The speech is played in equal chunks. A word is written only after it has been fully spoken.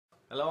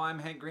Hello, I'm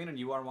Hank Green, and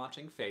you are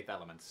watching Faith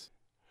Elements.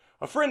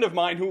 A friend of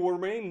mine who will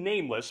remain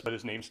nameless, but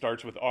his name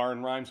starts with R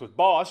and rhymes with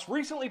boss,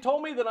 recently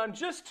told me that I'm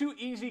just too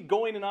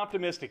easygoing and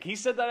optimistic. He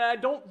said that I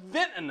don't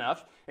vent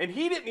enough, and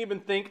he didn't even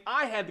think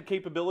I had the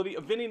capability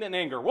of venting in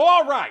anger. Well,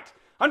 all right.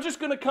 I'm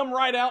just going to come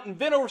right out and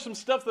vent over some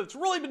stuff that's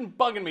really been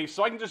bugging me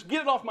so I can just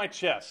get it off my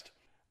chest.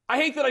 I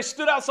hate that I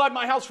stood outside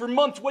my house for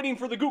months waiting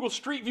for the Google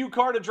Street View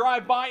car to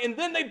drive by, and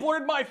then they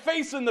blurred my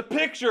face in the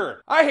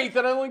picture. I hate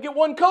that I only get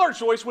one color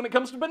choice when it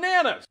comes to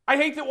bananas. I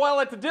hate that while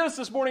at the dentist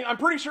this morning, I'm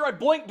pretty sure I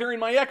blinked during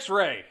my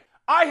x-ray.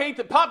 I hate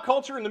that pop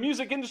culture and the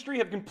music industry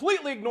have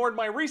completely ignored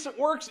my recent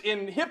works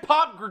in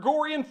hip-hop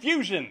Gregorian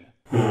fusion.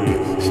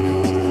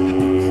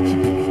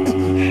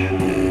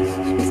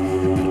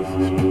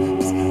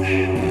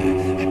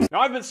 Now,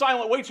 I've been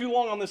silent way too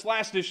long on this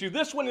last issue.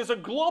 This one is a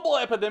global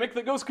epidemic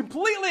that goes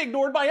completely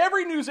ignored by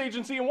every news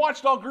agency and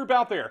watchdog group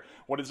out there.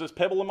 What is this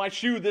pebble in my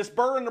shoe, this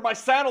burr under my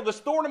saddle, this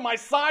thorn in my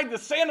side,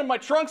 this sand in my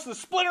trunks, this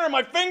splinter in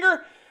my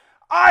finger?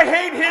 I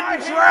hate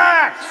hidden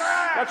tracks!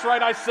 That's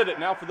right, I said it.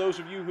 Now, for those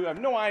of you who have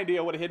no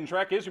idea what a hidden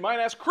track is, you might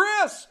ask,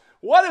 Chris,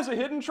 what is a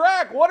hidden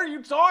track? What are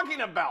you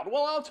talking about?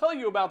 Well, I'll tell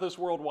you about this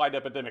worldwide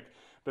epidemic.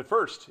 But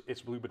first,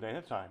 it's Blue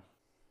Banana time.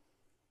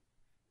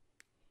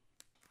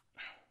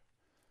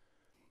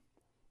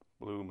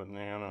 Blue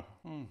banana.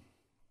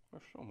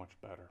 They're so much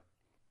better.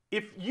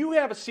 If you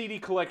have a CD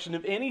collection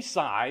of any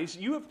size,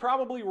 you have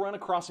probably run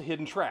across a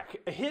hidden track.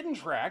 A hidden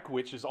track,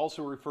 which is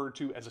also referred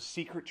to as a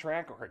secret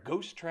track or a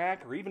ghost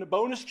track or even a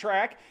bonus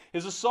track,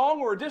 is a song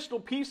or additional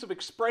piece of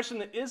expression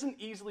that isn't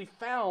easily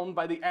found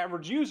by the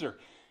average user.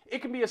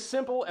 It can be as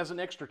simple as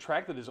an extra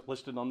track that isn't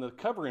listed on the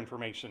cover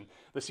information.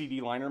 The CD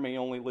liner may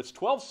only list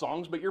 12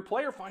 songs, but your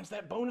player finds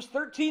that bonus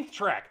 13th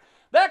track.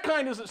 That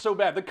kind isn't so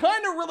bad. The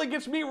kind that really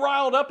gets me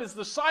riled up is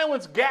the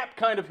silence gap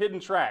kind of hidden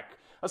track.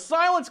 A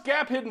silence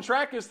gap hidden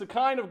track is the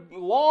kind of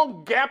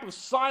long gap of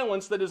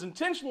silence that is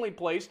intentionally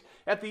placed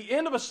at the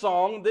end of a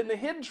song, then the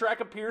hidden track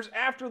appears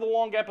after the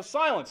long gap of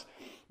silence.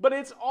 But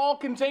it's all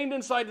contained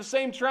inside the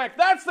same track.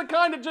 That's the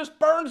kind that just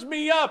burns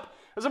me up.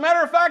 As a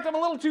matter of fact, I'm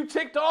a little too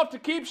ticked off to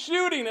keep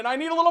shooting, and I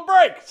need a little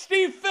break.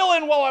 Steve, fill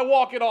in while I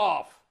walk it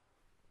off.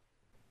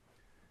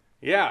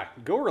 Yeah,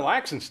 go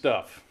relax and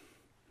stuff.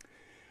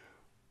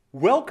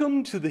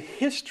 Welcome to the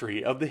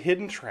history of the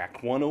Hidden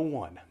Track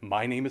 101.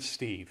 My name is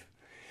Steve.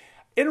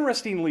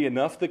 Interestingly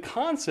enough, the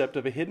concept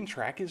of a hidden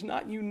track is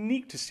not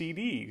unique to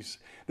CDs.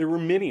 There were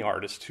many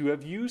artists who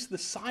have used the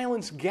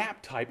silence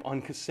gap type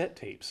on cassette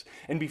tapes,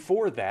 and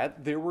before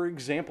that, there were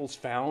examples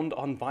found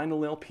on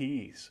vinyl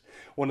LPs.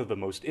 One of the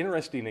most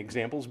interesting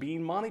examples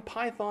being Monty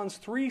Python's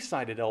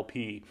three-sided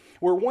LP,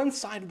 where one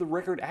side of the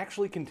record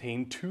actually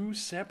contained two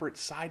separate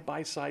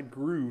side-by-side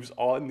grooves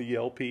on the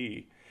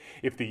LP.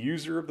 If the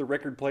user of the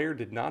record player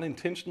did not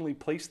intentionally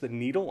place the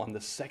needle on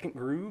the second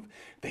groove,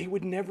 they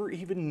would never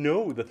even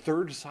know the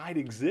third side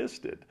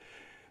existed.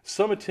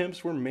 Some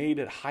attempts were made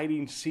at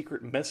hiding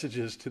secret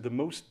messages to the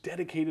most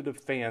dedicated of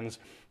fans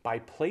by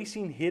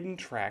placing hidden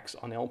tracks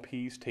on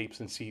LPs, tapes,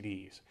 and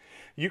CDs.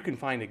 You can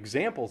find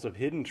examples of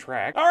hidden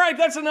tracks. All right,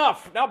 that's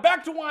enough. Now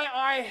back to why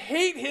I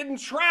hate hidden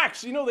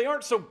tracks. You know, they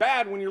aren't so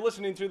bad when you're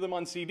listening to them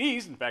on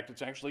CDs. In fact,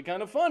 it's actually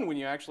kind of fun when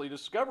you actually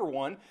discover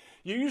one.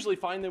 You usually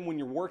find them when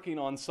you're working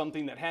on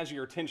something that has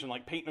your attention,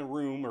 like painting a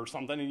room or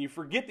something, and you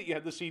forget that you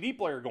have the CD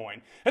player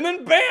going. And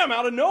then bam,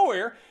 out of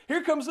nowhere,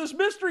 here comes this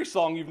mystery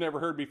song you've never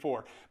heard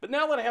before. But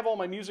now that I have all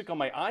my music on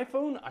my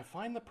iPhone, I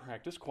find the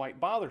practice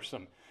quite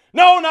bothersome.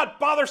 No, not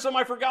bothersome,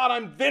 I forgot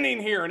I'm venting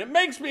here, and it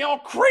makes me all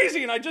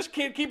crazy, and I just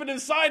can't keep it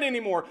inside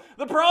anymore.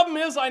 The problem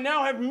is I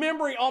now have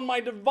memory on my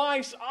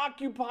device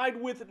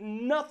occupied with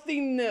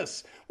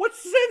nothingness. What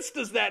sense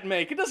does that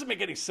make? It doesn't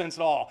make any sense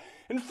at all.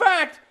 In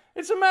fact,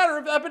 it's a matter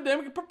of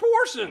epidemic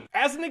proportion.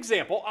 As an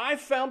example, I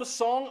found a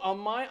song on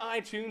my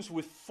iTunes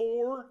with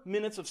 4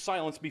 minutes of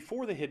silence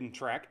before the hidden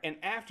track and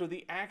after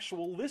the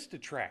actual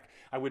listed track.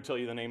 I would tell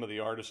you the name of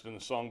the artist in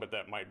the song, but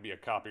that might be a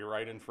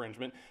copyright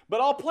infringement. But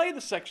I'll play the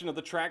section of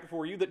the track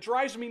for you that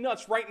drives me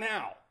nuts right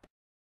now.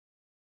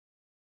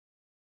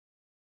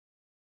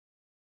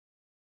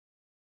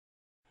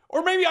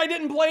 Or maybe I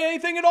didn't play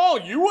anything at all.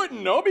 You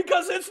wouldn't know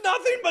because it's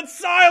nothing but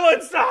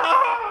silence.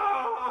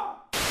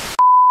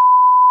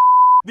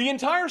 The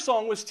entire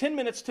song was 10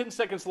 minutes, 10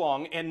 seconds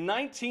long and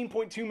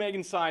 19.2 meg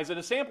in size at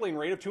a sampling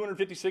rate of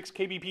 256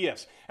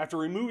 kbps. After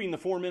removing the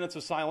 4 minutes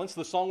of silence,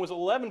 the song was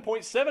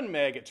 11.7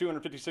 meg at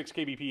 256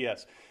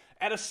 kbps.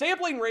 At a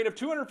sampling rate of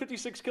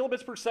 256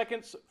 kilobits per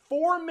second,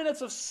 4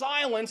 minutes of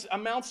silence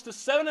amounts to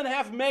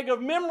 7.5 meg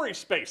of memory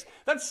space.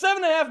 That's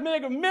 7.5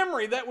 meg of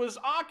memory that was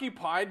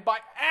occupied by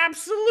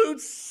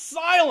absolute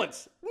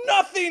silence.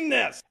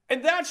 Nothingness.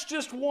 And that's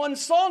just one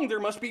song. There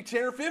must be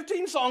 10 or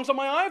 15 songs on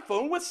my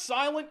iPhone with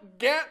silent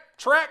gap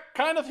track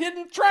kind of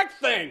hidden track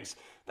things.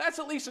 That's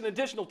at least an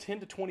additional 10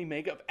 to 20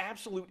 meg of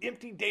absolute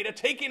empty data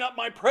taking up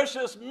my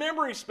precious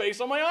memory space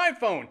on my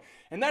iPhone.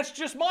 And that's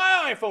just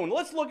my iPhone.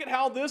 Let's look at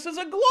how this is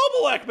a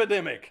global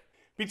epidemic.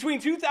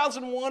 Between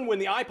 2001, when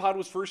the iPod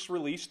was first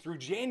released, through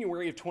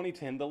January of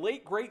 2010, the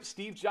late great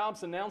Steve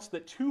Jobs announced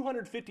that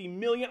 250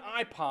 million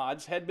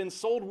iPods had been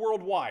sold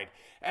worldwide.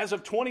 As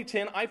of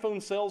 2010,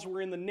 iPhone sales were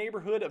in the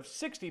neighborhood of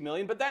 60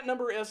 million, but that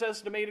number is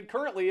estimated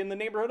currently in the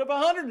neighborhood of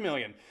 100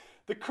 million.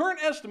 The current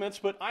estimates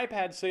put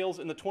iPad sales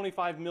in the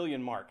 25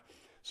 million mark.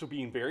 So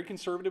being very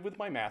conservative with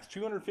my math,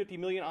 250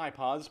 million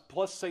iPods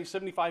plus, say,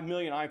 75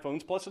 million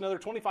iPhones plus another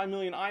 25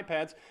 million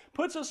iPads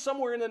puts us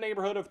somewhere in the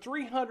neighborhood of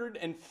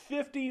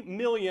 350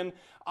 million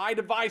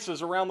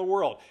iDevices around the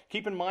world.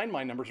 Keep in mind,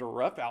 my numbers are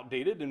rough,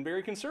 outdated, and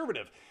very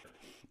conservative.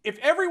 If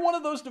every one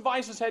of those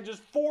devices had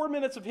just 4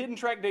 minutes of hidden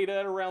track data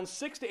at around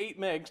 6 to 8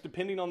 megs,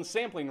 depending on the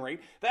sampling rate,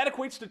 that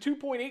equates to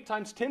 2.8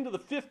 times 10 to the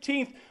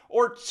 15th,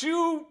 or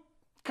 2,8,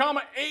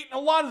 a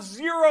lot of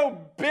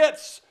 0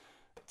 bits.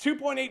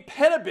 2.8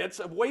 petabits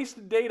of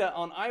wasted data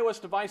on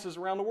iOS devices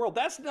around the world.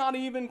 That's not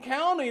even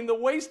counting the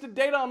wasted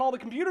data on all the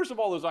computers of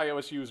all those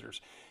iOS users.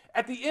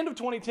 At the end of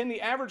 2010,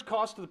 the average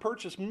cost of the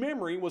purchase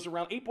memory was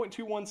around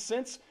 8.21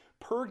 cents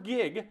per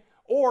gig,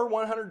 or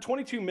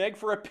 122 meg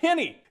for a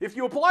penny. If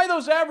you apply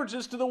those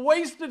averages to the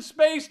wasted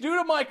space due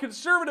to my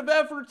conservative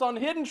efforts on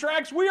hidden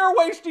tracks, we are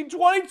wasting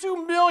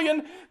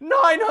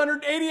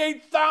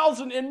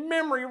 22,988,000 in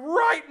memory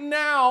right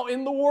now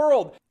in the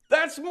world.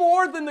 That's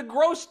more than the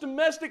gross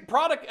domestic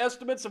product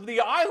estimates of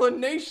the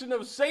island nation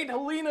of St.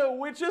 Helena,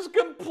 which is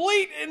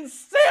complete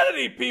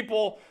insanity,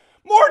 people.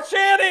 More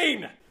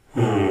chanting!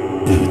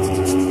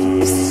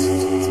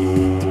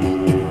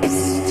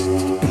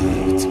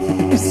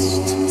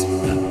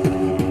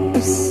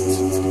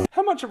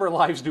 How much of our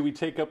lives do we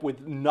take up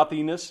with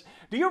nothingness?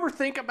 Do you ever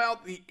think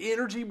about the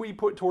energy we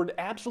put toward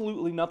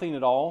absolutely nothing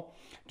at all?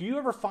 Do you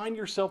ever find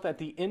yourself at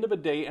the end of a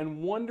day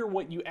and wonder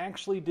what you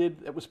actually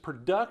did that was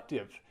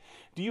productive?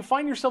 Do you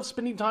find yourself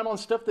spending time on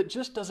stuff that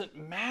just doesn't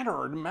matter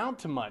or amount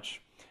to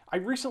much? I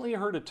recently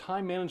heard a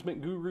time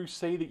management guru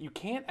say that you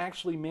can't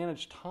actually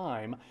manage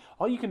time.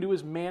 All you can do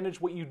is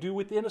manage what you do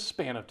within a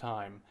span of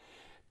time.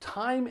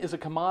 Time is a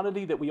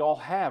commodity that we all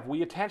have.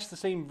 We attach the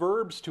same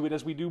verbs to it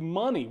as we do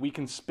money. We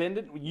can spend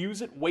it,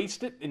 use it,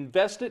 waste it,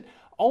 invest it,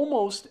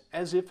 almost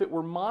as if it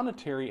were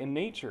monetary in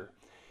nature.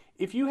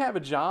 If you have a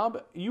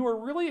job, you are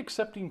really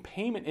accepting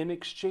payment in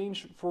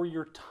exchange for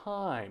your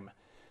time.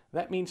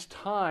 That means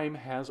time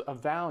has a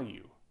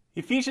value.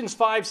 Ephesians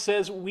 5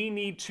 says we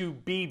need to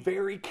be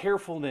very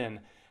careful then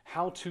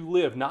how to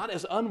live, not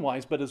as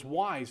unwise, but as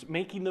wise,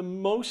 making the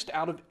most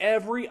out of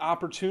every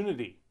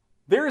opportunity.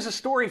 There is a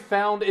story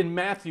found in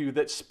Matthew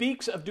that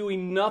speaks of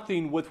doing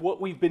nothing with what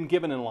we've been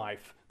given in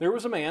life. There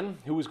was a man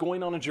who was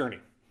going on a journey.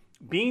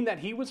 Being that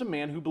he was a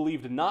man who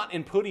believed not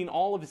in putting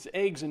all of his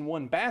eggs in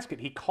one basket,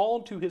 he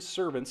called to his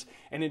servants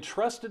and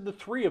entrusted the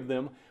 3 of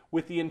them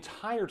with the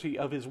entirety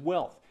of his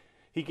wealth.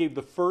 He gave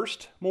the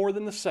first more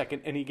than the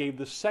second, and he gave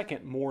the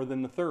second more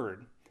than the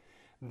third.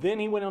 Then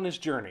he went on his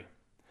journey.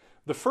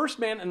 The first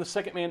man and the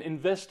second man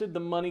invested the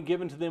money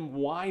given to them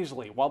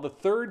wisely, while the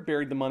third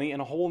buried the money in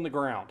a hole in the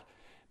ground.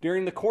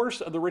 During the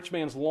course of the rich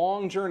man's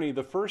long journey,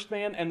 the first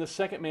man and the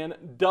second man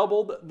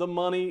doubled the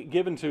money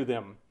given to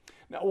them.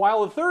 Now,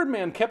 while the third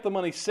man kept the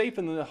money safe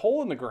in the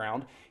hole in the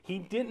ground, he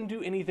didn't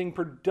do anything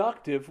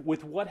productive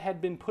with what had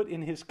been put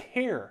in his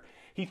care.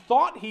 He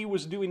thought he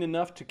was doing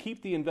enough to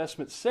keep the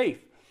investment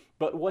safe,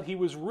 but what he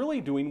was really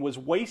doing was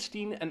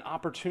wasting an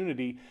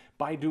opportunity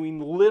by doing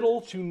little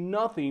to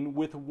nothing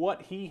with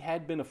what he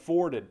had been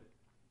afforded.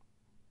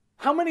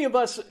 How many of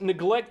us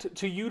neglect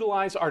to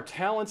utilize our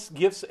talents,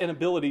 gifts, and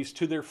abilities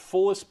to their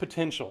fullest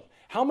potential?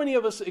 How many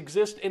of us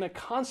exist in a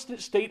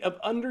constant state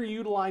of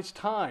underutilized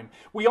time?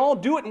 We all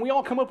do it, and we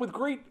all come up with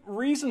great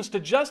reasons to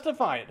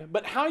justify it.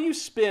 But how you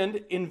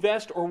spend,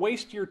 invest, or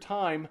waste your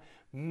time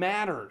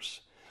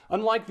matters.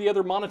 Unlike the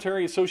other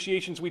monetary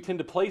associations we tend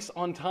to place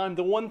on time,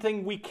 the one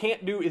thing we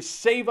can't do is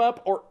save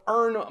up or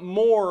earn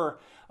more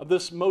of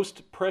this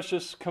most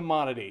precious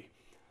commodity.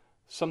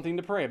 Something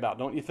to pray about,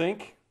 don't you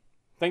think?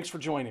 Thanks for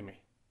joining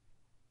me.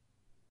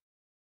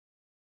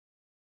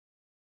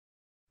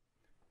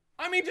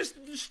 I mean, just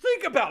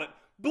think about it.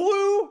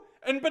 Blue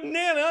and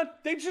banana,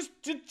 they just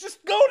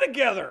go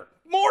together.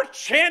 More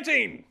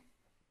chanting.